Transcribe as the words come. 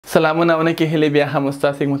سلامونه ونکې هیلې بیا هم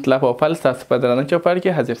ستاسو حکمت الله پوپل ستاسو په درانه چوپړ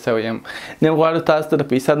کې حاضر شوی یم. نن غواړو تاسو ته د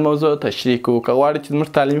فیصد موضوع تشریح کوو. که غواړئ چې زموږ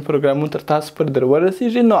تعلیمي پروګرامونه تر تاسو پورې در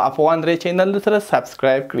ورسیږي نو افغان ری چینل سره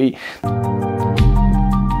سبسکرایب کړئ.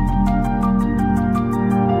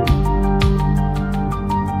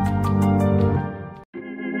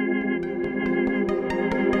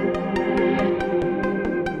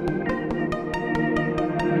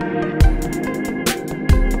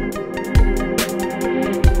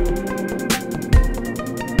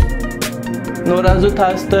 نو راځو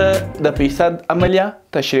تاسو ته د فیصد عملیه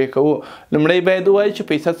تشریح کوو. لومړی باید ووایو چې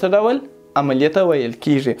فیصد څه ډول عملیه ته ویل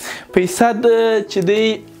کیږي. فیصد چې دی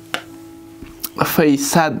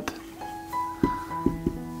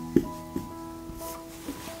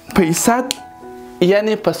فیصد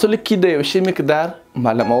یعنی په سلو کې د یو شي مقدار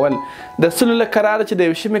معلومول. د سلو له قراره چې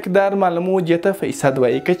د یو شي مقدار معلومول دې ته فیصد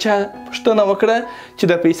وایي. که چا پوښتنه وکړه چې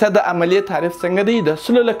د فیصد د عملیې تعریف څنګه دی، د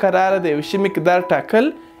سلو له قراره د یو شي مقدار ټاکل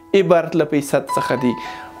عبارت له فیصد څخه دی.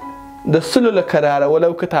 د سلو له قراره ولو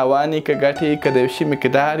که تاوان که ګټې که د یو شي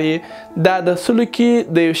مقدار دا د سلو کې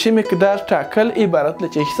د یو شي مقدار ټاکل عبارت له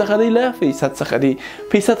چې څخه دی، له فیصد څخه دی.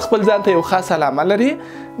 فیصد خپل ځان ته یو خاص علامه لري.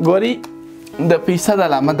 ګوري د فیصد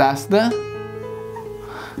علامه داسې ده،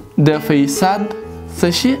 د فیصد څه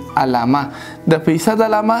شي علامه، د فیصد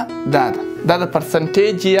علامه دا ده، دا د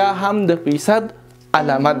پرسنټیج یا هم د فیصد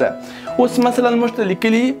علامه ده. اوس مثلا موږ ته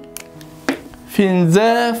لیکلي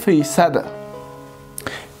 5%.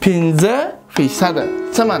 5%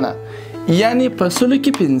 څه معنا؟ یعنی په سلو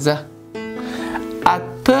کې 5.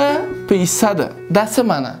 8% دا څه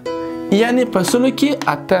معنا؟ یعنی په سلو کې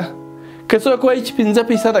 8. که څوک وایي چې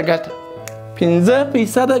 5% ګټه،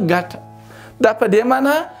 5% ګټه، دا په دې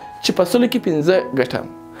معنا چې په سلو کې 5 ګټم.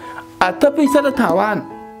 8% تاوان،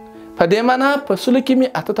 په دې معنا په سلو کې مې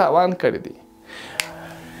 8 تاوان کړی دی.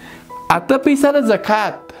 8%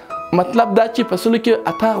 زکات، مطلب دا چې په سلو کې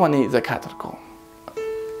 8 غونې زکات ورکوم.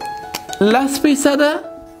 10%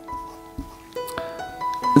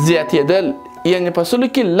 زیاتېدل، یعنی په سلو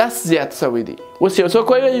کې 10 زیات شوی دی. اوس یو څوک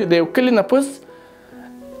وایي د یو کلي نفوس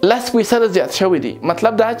 10% زیات شوی دی،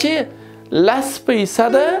 مطلب دا چې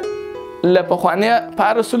 10% له پخوانۍ په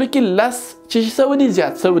هر سلو کې 10 چې شوی دی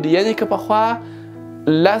زیات شوی دی. یعنی که پخوا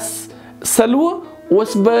 10 سلو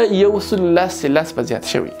اوس به 110 به زیات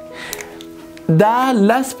شوی. دا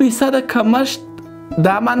 10% کمښت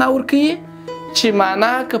دا معنا ورکوي چې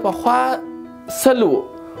معنا که پخوا 100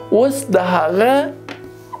 اوس د هغه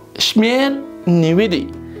شمېر 90 دی.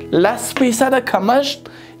 10% کمښت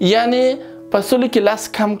یعنی په 100 کې 10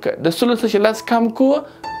 کم که، د 100 څخه 10 کم کو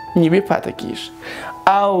 90 پاته کیږي.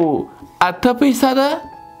 او 8%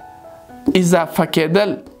 اضافه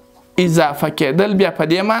کېدل، اضافه کېدل بیا په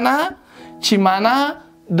دې معنا چې معنا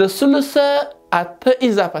د 100 څخه 8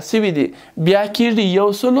 اضافه شوي دي، بیا کېږي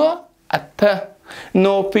 108.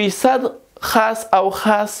 نو فیصد خاص او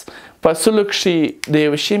خاص په سلو کښې د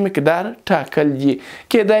یو شي مقدار ټاکل دي.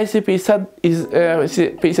 کېدای سي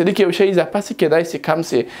فیصدي کې یو شی اضافه سي، کېدای سي کم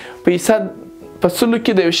سي. فیصد په سلو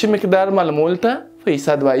کې د یو شي مقدار معلومول ته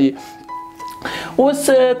فیصد وایي. اوس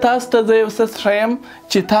تاسو ته زه یو څه ښیم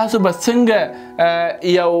چې تاسو به څنګه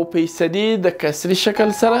یو فیصدي د کسري شکل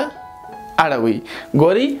سره اړوي.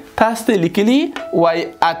 ګورئ تاسو ته لیکلي وایي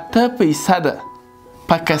 8%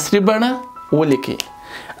 په کسري بڼه ولیکئ.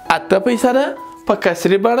 8% په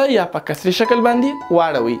کسري بڼه یا په کسري شکل باندې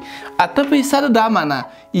واړوئ. 8% دا معنا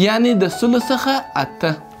یعنی د 100 څخه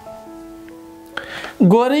 8.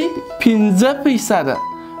 ګورئ 5%.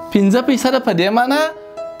 5% په دې معنا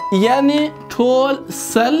یعنی ټول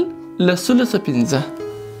 100 له 100 څخه 5.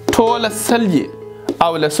 ټول 100 یې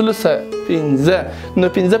او له 100 څخه 5. نو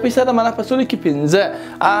 5% معنا په 100 کې 5.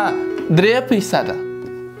 3%.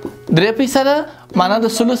 3% معنا د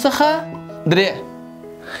 100 څخه 3.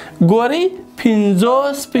 ګورئ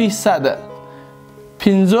 50%.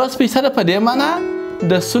 50% په دې معنا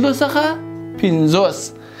د 100 څخه 50.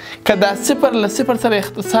 که دا 0 له 0 سره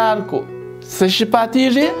اختصار کو څه شي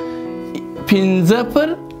پاتېږي؟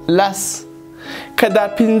 5/10. که دا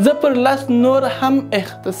 5/10 نور هم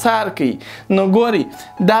اختصار کوي نو ګورئ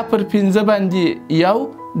دا پر 5 باندې 1،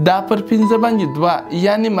 دا پر 5 باندې 2،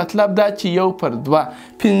 یعنی مطلب دا چې 1/2.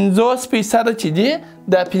 50% چې دی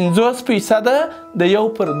دا 50% د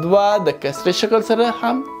 1/2 د کسري شکل سره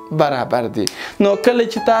هم برابر دی. نو کله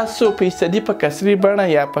چې تاسو فیصدي په کسري بڼه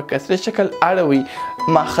یا په کسري شکل اړوئ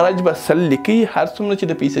مخرج به 100 لیکئ. هر څومره چې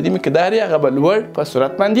د فیصدي مقدار یې هغه به لوړ په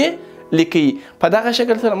صورت باندې لیکئ. په دغه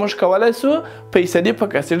شکل سره موږ کولی سو فیصدي په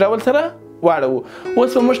کسري ډول سره واړوو.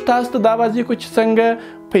 اوس به موږ تاسو ته دا واضح کړو چې څنګه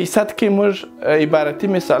فیصد کې موږ عبارتي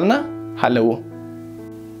مثالونه حلوو.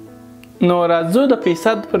 نو راځو د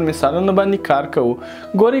فیصد پر مثالونو باندې کار کوو.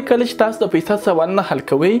 ګورئ کله چې تاسو د فیصد سوالونه حل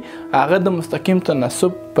کوئ هغه د مستقیم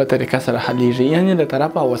تناسب په طریقه سره حلیږي، یعنی له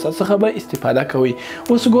طرف او وسط څخه به استفاده کوئ.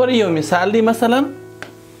 اوس ګورئ یو مثال دی، مثلا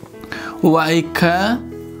وایي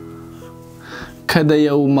که د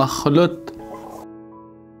یو مخلوط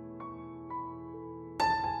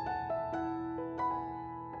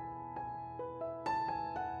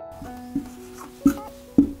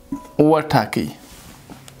وټاکئ.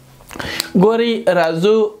 ګورئ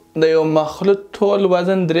راځو د یو مخلوط ټول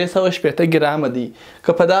وزن 380 ګرامه دی.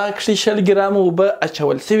 که په دغه کښې 20 ګرامه اوبه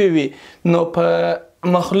اچول سوي وي نو په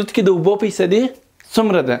مخلوط کې د اوبو فیصدي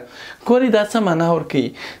څومره ده؟ ګورئ دا څه معنا ورکوي.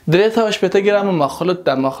 380 ګرامه مخلوط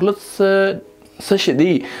ده. مخلوط څه شی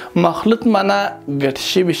دی؟ مخلوط معنا ګډ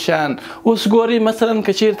شوي شیان. اوس ګورئ مثلا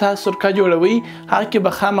که چیرې تاسو سرکه جوړوئ هغه کې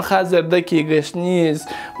به خامخا زردکې، ګشنیز،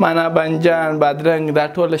 معنا بانجان، بادرنګ دا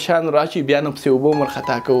ټول شیان راچوي، بیا نو پسې اوبه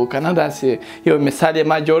ورخطا کوو که نه. داسې یو مثال یې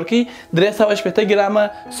ما جوړ کړي. 380 ګرامه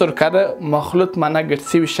سرکه ده، مخلوط معنا ګډ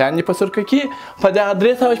شوي شیان دي په سرکه کې. په دغه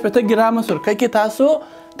 380 ګرامه سرکه کې تاسو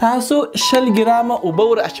 20 ګرامه اوبه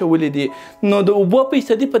ور اچولې دي، نو د اوبو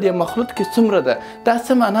فیصدي په دې مخلوط کې څومره ده؟ دا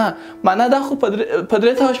څه معنا دا خو په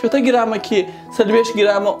 380 ګرامه کې 40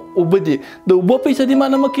 ګرامه اوبه دي. د اوبو فیصدي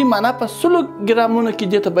معنا مه کوي، معنا په 100 ګرامونو کې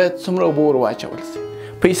دې ته باید څومره اوبه ور واچول سي.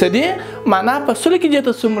 فیصدي معنا په 100 کې دې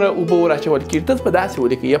ته څومره اوبه ور اچول کېږي. تاسو په داسې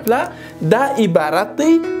ولیکئ. یپلا دا عبارت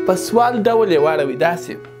دی په سوال ډول یې واړوئ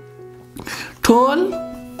داسې: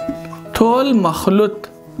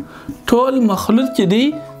 ټول مخلوط چې دی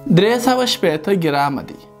 380 ګرامه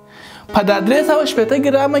دی. په دا 380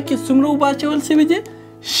 ګرامه کې څومره اوبه اچول سوي دي؟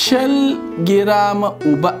 20 ګرامه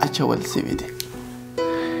اوبه اچول سوي دي.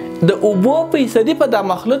 د اوبو فیصدي په دا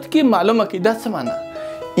مخلوط کې معلومه کړئ. دا څه معنا؟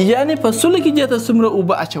 یعنی په 100 کې دې ته څومره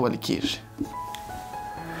اوبه اچول کېږي.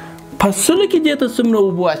 په 100 کې دې ته څومره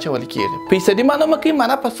اوبه اچول کېږي. فیصدي معلومه کړئ،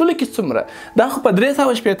 معنا په 100 کې څومره. دا خو په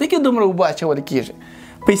 380 کې دومره اوبه اچول کېږي.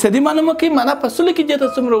 فیصدي معلومه کړئ، معنا په 100 کې دې ته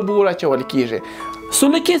څومره اوبه ور اچول کېږي.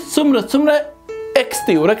 100 کې څومره اکس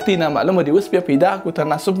دی، ورک دی، نامعلومه دی. اوس بیا پیدا کړو.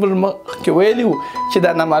 تناسب مخکې ویلي وو چې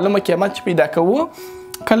دا نامعلومه قیمت چې پیدا کوو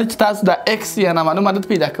کله چې تاسو دا اکس یا نامعلوم عدد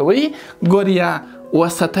پیدا کوئ، ګورئ یا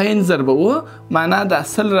وسطین ضربوو، معنا دا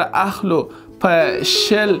 100 را اخلو په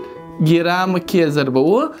 20 ګرامه کې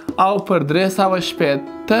ضربوو او پر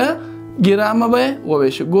 380 ګرامه به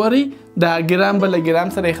وویشو. ګورئ دا ګرام به له ګرام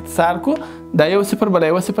سره اختصار کو، دا یو صفر به له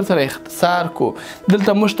یو صفر سره اختصار کو.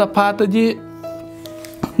 دلته موږ ته پاته دي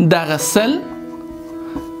دغه 100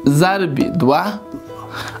 ضرب 2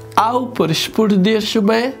 او پر 14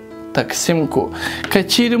 به تقسیم کو. که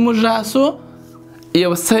چیرې موږ راسو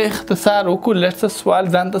یو څه اختصار وکړو، لږ څه سوال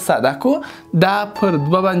ځان ته ساده کو، دا پر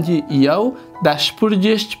 2 باندې یو، دا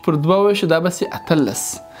 14 چې پر 2 وویشو دا به سي 18،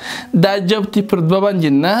 دا جبتې پر 2 باندې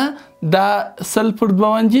 9، دا 100 پر 2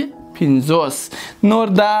 باندې 50. نور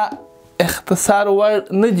دا اختصار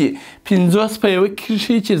وړ نه دي. 50 په یو کې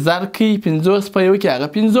شي چې ضرب کوي، 50 په یو کې هغه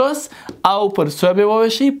 50 او پر 100 به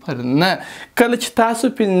وویشئ پر 9. کله چې تاسو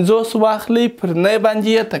 50 واخلئ پر 9 باندې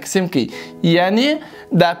یې تقسیم کړئ، یعنی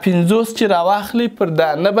دا 50 چې راواخلئ پر دا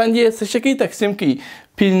 9 باندې یې څه شي کوئ؟ تقسیم کړئ.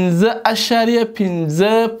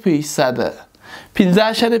 5.5%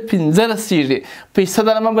 5.5 رسیږي. فیصد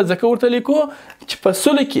علامه به ځکه ورته لیکو چې په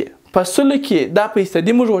 100 کې دا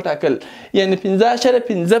فیصدي موږ وټاکل، یعنی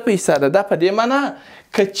 5.5%. دا په دې معنا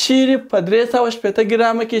که چیرې په 380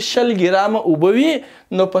 ګرامه کې 20 ګرامه اوبه وي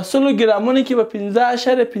نو په 100 ګرامونو کې به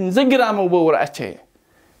 5.5 ګرامه اوبه ور اچوي.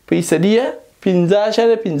 فیصدي یې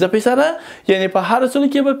 5.5%، یعنی په هر 100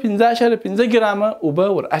 کې به 5.5 ګرامه اوبه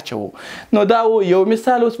ور اچوو. نو دا یو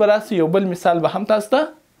مثال. اوس به راسو یو بل مثال به هم تاسو ته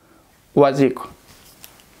واضح کو.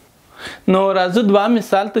 نو راځو دوام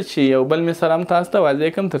مثال ته چې یو بل مثال هم تاسو ته واضح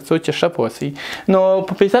کړم تر څو چې ښه پوه سئ. نو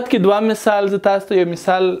په فیصد کې دوام مثال زه تاسو ته یو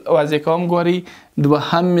مثال واضح کوم. ګورئ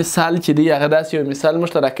دوهم مثال چې دی هغه داسې یو مثال موږ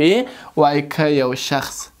ته راکوي. وایي که یو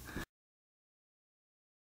شخص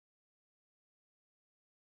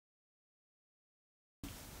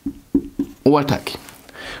وټاکي.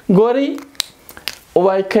 ګورئ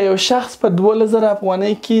وایي که یو شخص په 12,000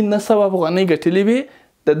 افغانۍ کې 900 افغانۍ ګټلې وي،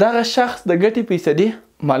 د دغه شخص د ګټې فیصدي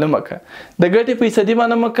معلومه که. د ګټې فیصدي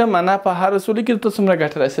معلومه که، معنا په هر 100 کې ته څومره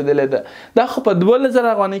ګټه رسېدلې ده. دا خو په 12,000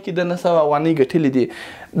 افغانۍ کې د 900 افغانۍ ګټلې دي.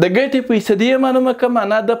 د ګټې فیصدي یې معلومه که،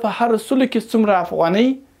 معنا د په هر 100 کې څومره افغانۍ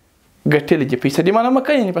ګټلې دي. فیصدي معلومه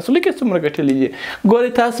که، یعنې په 100 کې څومره ګټلې دي.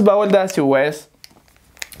 ګورئ تاسو به اول داسې ووایاست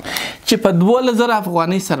چې په 12,000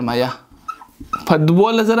 افغانۍ سرمایه، په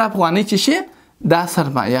 12,000 افغانۍ چې شي دا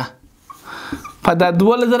سرمایه، په دا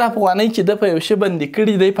 12,000 افغانۍ چې د په یو شي بندي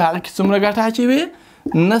کړي دی په هغه کې څومره ګټه اچوي؟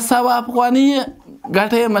 900 افغانۍ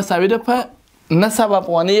ګټه یې مساوي ده په نصف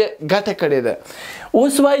افغانۍ ګټه کړې ده.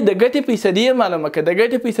 اوس وایي د ګټې فیصدي یې معلومه کړه. د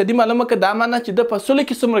ګټې فیصدي معلومه کړه دا معنا چې د په سلو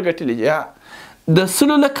کې څومره ګټلې دي. د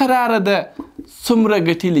سلو له قراره ده څومره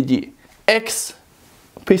ګټلې دي. اکس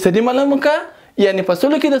فیصدي معلومه کړه یعنې په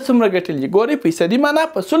سلو کې د څومره ګټلې دي. ګورئ فیصدي معنا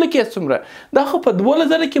په سلو کې څومره. دا خو په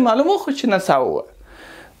 12,000 کې معلومه خو چې نساوه وه.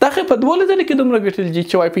 دا خو په 12,000 کې دومره ګټلې دي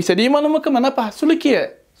چې وایي فیصدي معلومه کړه معنا په سلو کې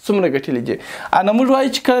څومره ګټلې دي. نو موږ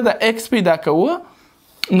وایو چې کله د اکس پیدا کوو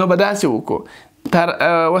نو به داسې وکړو تر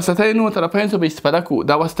وسطینو طرفینو به استفاده کوو.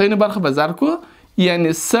 دا وسطینو برخه به ضرب کړو یعنې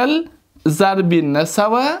 100 ضرب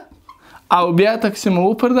 900 او بیا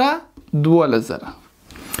تقسیموو پر دا 12,000.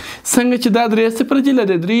 څنګه چې دا 3 صفر دي له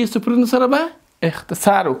د 3 صفرونو سره به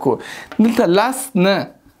اختصار وکړو. دلته لس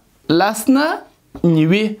نه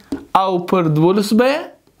 90 او پر 12 به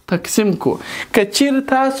تقسیم کو. که چیرې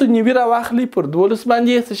تاسو 90 راواخلئ پر 12 باندې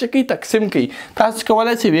یې څه شی کوئ تقسیم کوئ. تاسو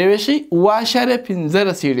کولی شئ وویشئ اووه.5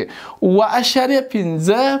 رسیږي.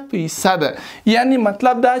 اووه.5% یعنې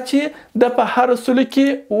مطلب دا چې د په هر سلو کې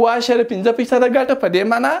اووه.5% ګټه په دې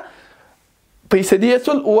معنا فیصدي یې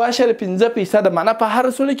سول اووه.5% معنا په هر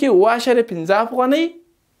سلو کې اووه.5 افغانۍ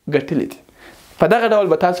ګټلې دي. په دغه ډول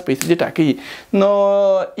به تاسو فیصدي ټاکئ. نو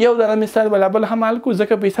یو دغه مثال بل هم حل کړو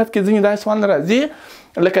ځکه فیصد کې ځینې داسې سوال راځي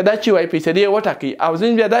لکه دا چې وایي فیصدي یې وټاکئ او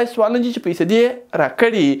ځینې بیا داسې سوالونه دي چې فیصدي یې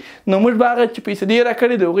راکړي. نو موږ به هغه چې فیصدي یې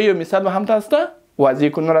راکړي د هغوی یو مثال به هم تاسو ته واضح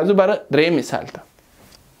کړو. نو راځو بره درېیم مثال ته.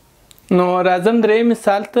 نو راځم درېیم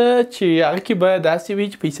مثال ته چې هغه کې به داسې وي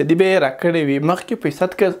چې فیصدي به یې راکړې وي. مخکې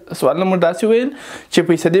فیصد کې سوالونه موږ داسې ویل چې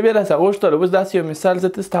فیصدي به یې راڅخه غوښتل. اوس داسې یو مثال زه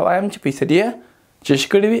تاسو ته وایم چې فیصدي یې چې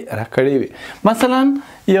کړی وي راکړی وي. مثلا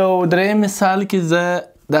یو درېیم مثال کې زه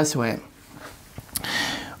داسې وایم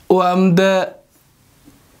وایم د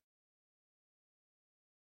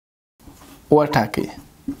وټاکئ.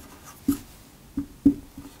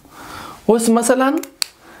 اوس مثلا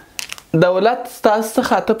دولت ستاسو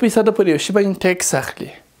څخه 8% پر یو شي باندې ټیکس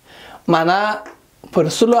اخلي. معنا پر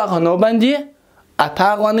 100 افغانیو باندې 8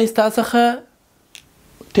 افغانۍ ستاسو څخه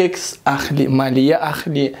ټیکس اخلي مالیه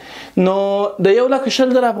اخلي. نو د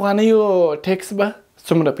 1,20,000 افغانیو ټیکس به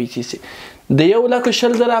څومره پیسې سي؟ د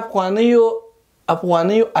 1,20,000 افغانیو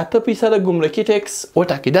 8% ګمرکي ټیکس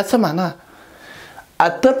وټاکئ. دا څه معنا؟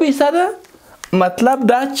 8% مطلب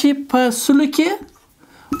دا چې په سلو کې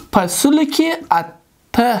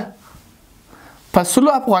 8 په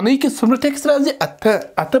 100 افغانۍ کې څومره ټیکس راځي؟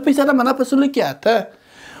 8% معنا په سلو کې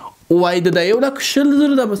 8. وایي د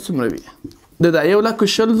 1,20,000 دا به څومره وي؟ د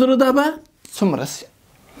 1,20,000 دا به څومره سي؟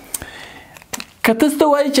 که تاسو ته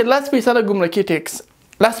وایي چې 10% ګمرکي ټیکس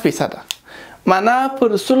 10% معنا پر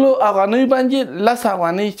 100 افغانۍ باندې 10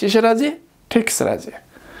 افغانۍ چې راځي ټیکس راځي.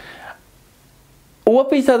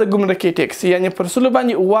 9% ګمرکي ټیکس یعنې پر 100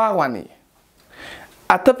 باندې 9 افغانۍ.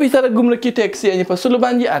 8% ګمرکي ټیکس یعنې په 100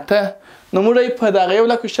 باندې 8. نو موږ په دغه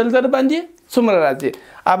 1,20,000 باندې څومره راځي؟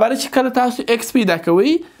 عباره چې کله تاسو اکس پیدا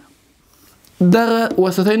کوئ دغه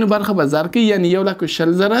وسطینو برخه به ضرب کړئ یعنې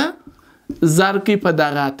 1,20,000 ضرب کړئ په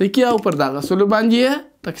دغه 8 کې او پر دغه 100 باندې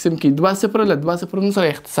تقسیم کړئ. 2 صفر له 2 صفرونو سره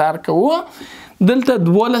اختصار کوو. دلته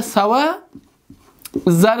 1200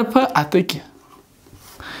 ضرب په 8 کې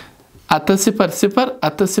 8 صفر صفر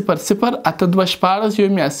 8 صفر صفر 8 2 14 یو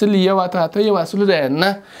مې اصل یو 8 8 یو اصل دی نه.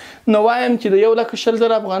 نو وایم چې د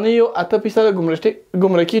 1,20,000 افغانیو 8%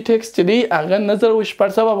 ګمرکي ټیکس چې دی هغه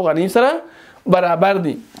 9,000 افغانۍ سره برابر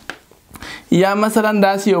دی. یا مثلا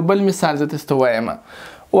داسې یو بل مثال زه تاسو ته وایم.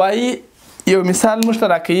 وایي یو مثال موږ ته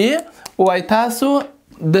راکوي وایي تاسو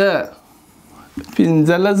د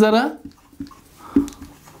 15,000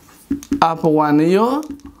 افغانیو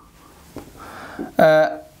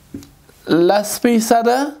 10%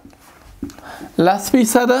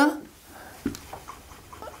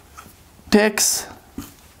 ټیکس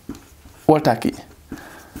وټاکئ.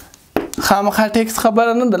 خامخا ټیکس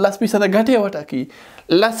خبره نه د 10% ګټې یې وټاکئ.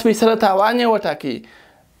 10% تاوان یې وټاکئ.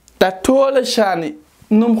 دا ټوله شان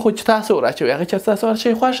نوم خو چې تاسو وراچوئ هغه چې تاسو هر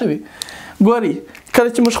شی خوښه وي. ګورئ کله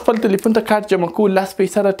چې موږ خپل تلیفون ته کارت جمع کوو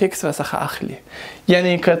 10% ټیکس راڅخه اخلي.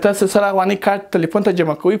 یعنې که تاسو 100 افغانۍ کارت تلیفون ته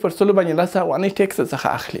جمع کوئ پر 100 باندې 10 افغانۍ ټیکس راڅخه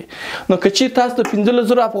اخلي. نو که چیرې تاسو د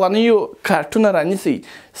 15,000 افغانیو کارتونه رانیسئ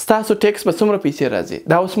ستاسو ټیکس به څومره پیسې راځي؟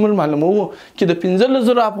 دا اوس موږ معلوموو چې د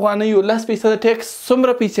 15,000 افغانیو 10% ټیکس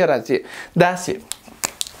څومره پیسې راځي. داسې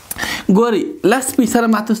ګورئ 10%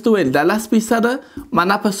 ما تاسو ته ویل دا 10%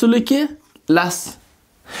 معنا په 100 کې 10.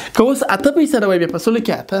 که اوس 8% وایي بیا په 100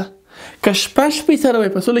 کې 8. که 6%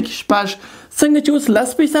 وایي په 100 کې 6. څنګه چې اوس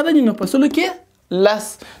 10% دي نو په 100 کې 10.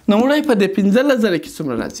 نو موږ په دې 15,000 کې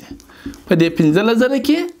څومره راځي؟ په دې 15,000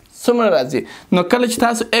 کې څومره راځي؟ نو کله چې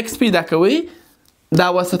تاسو اکس پیدا کوئ دا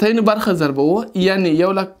وسطینو برخه ضربوو یعنې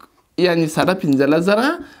یعنی سره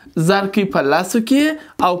 15,000 ضرب کوي په لسو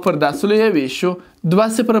کې او پر داسلو یې ویشو 2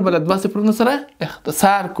 صفر بله 2 صفرونو سره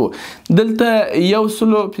اختصار کو دلته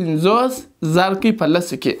 150 ضرب کوي په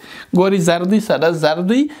لسو کې ګوري زر دی سره زر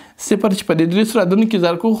دی صفر چې په دې درې سره عددونو کې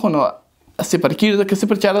ضرب کو خو نو صفر کېږي ځکه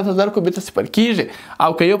صفر چې عدد ضرب کو بېرته صفر کېږي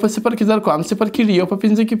او که یو په صفر کې ضرب کو هم صفر کېږي یو په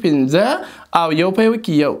 5 کې 5 او یو په یو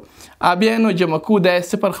کې یو بیا نو جمع کو دا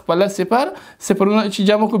صفر خپله صفر صفرونه چې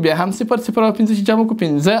جمع کو بیا هم صفر صفر او 5 چې جمع کو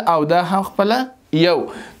 5 او دا هم خپله یو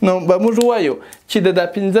نو به موږ ووایو چې د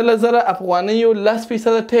 15,000 افغانیو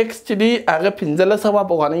 10% ټیکس چې دی هغه 1500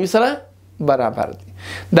 افغانیو سره برابر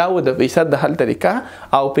دی دا و د فیصد د حل طریقه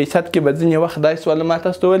او فیصد کې به ځینې وخت دا سوال ما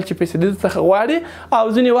تاسو ته ویل چې فیصدي څخه غواړي او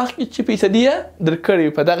ځینې وخت کې چې فیصدي یې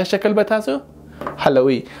درکړی په دغه شکل به تاسو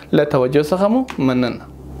حلوي له توجه څخه مو مننه